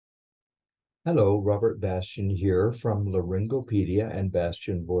Hello, Robert Bastian here from Laryngopedia and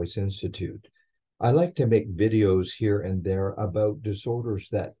Bastian Voice Institute. I like to make videos here and there about disorders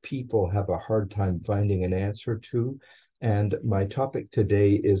that people have a hard time finding an answer to. And my topic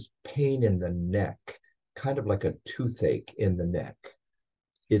today is pain in the neck, kind of like a toothache in the neck.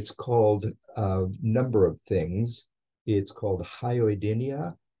 It's called a number of things. It's called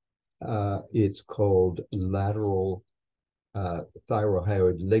hyoidynia. It's called lateral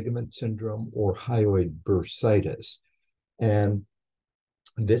thyrohyoid ligament syndrome or hyoid bursitis. And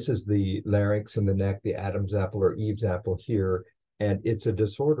this is the larynx in the neck, the Adam's apple or Eve's apple here. And it's a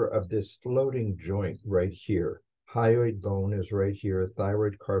disorder of this floating joint right here. Hyoid bone is right here,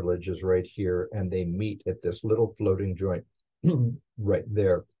 thyroid cartilage is right here, and they meet at this little floating joint right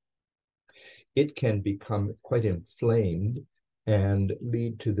there. It can become quite inflamed and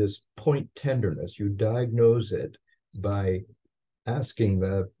lead to this point tenderness. You diagnose it by asking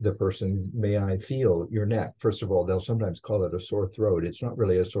the person, may I feel your neck? First of all, they'll sometimes call it a sore throat. It's not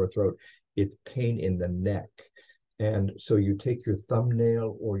really a sore throat, it's pain in the neck. And so you take your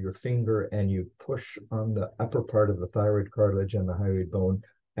thumbnail or your finger and you push on the upper part of the thyroid cartilage and the hyoid bone,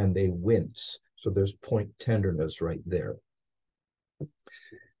 and they wince. So there's point tenderness right there.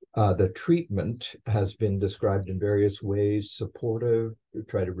 The treatment has been described in various ways: supportive, to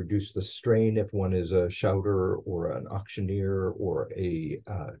try to reduce the strain if one is a shouter or an auctioneer or a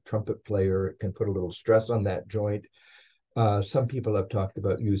trumpet player. It can put a little stress on that joint. Some people have talked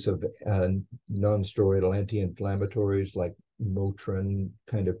about use of non-steroidal anti-inflammatories like Motrin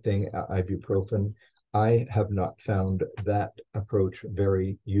kind of thing, ibuprofen. I have not found that approach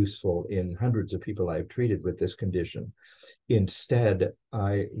very useful in hundreds of people I've treated with this condition. Instead,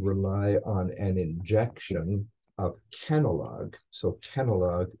 I rely on an injection of Kenalog. So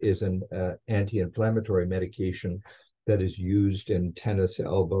Kenalog is an anti-inflammatory medication that is used in tennis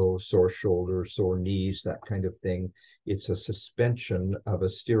elbow, sore shoulder, sore knees, that kind of thing. It's a suspension of a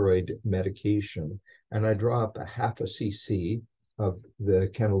steroid medication. And I draw up a half a cc of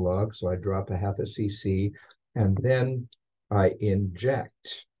the Kenalog. So I drop a half a cc, and then I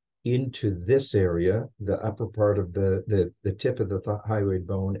inject into this area, the upper part of the tip of the hyoid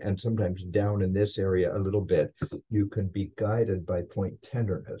bone, and sometimes down in this area a little bit. You can be guided by point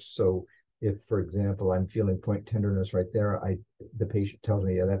tenderness. So if, for example, I'm feeling point tenderness right there, the patient tells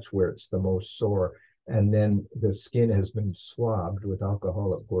me, yeah, that's where it's the most sore. And then the skin has been swabbed with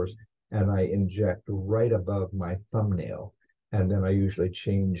alcohol, of course, and I inject right above my thumbnail. And then I usually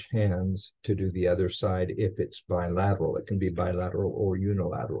change hands to do the other side if it's bilateral. It can be bilateral or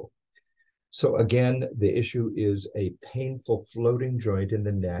unilateral. So again, the issue is a painful floating joint in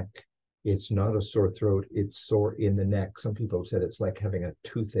the neck. It's not a sore throat, it's sore in the neck. Some people have said it's like having a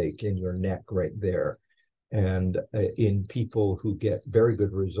toothache in your neck right there. And in people who get very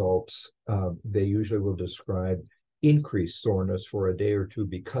good results, they usually will describe increased soreness for a day or two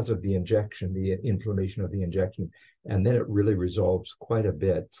because of the injection, the inflammation of the injection. And then it really resolves quite a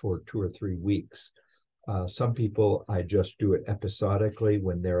bit for 2 or 3 weeks. Some people, I just do it episodically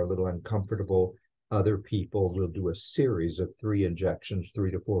when they're a little uncomfortable. Other people will do a series of 3 injections, 3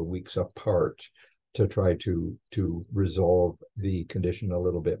 to 4 weeks apart, to try to resolve the condition a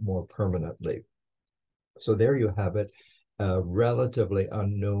little bit more permanently. So there you have it, a relatively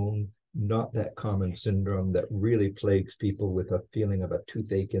unknown, not that common syndrome that really plagues people with a feeling of a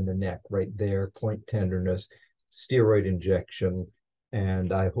toothache in the neck right there, point tenderness, steroid injection.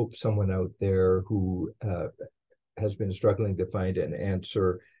 And I hope someone out there who has been struggling to find an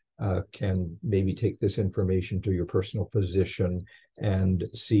answer can maybe take this information to your personal physician and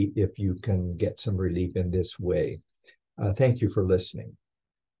see if you can get some relief in this way. Thank you for listening.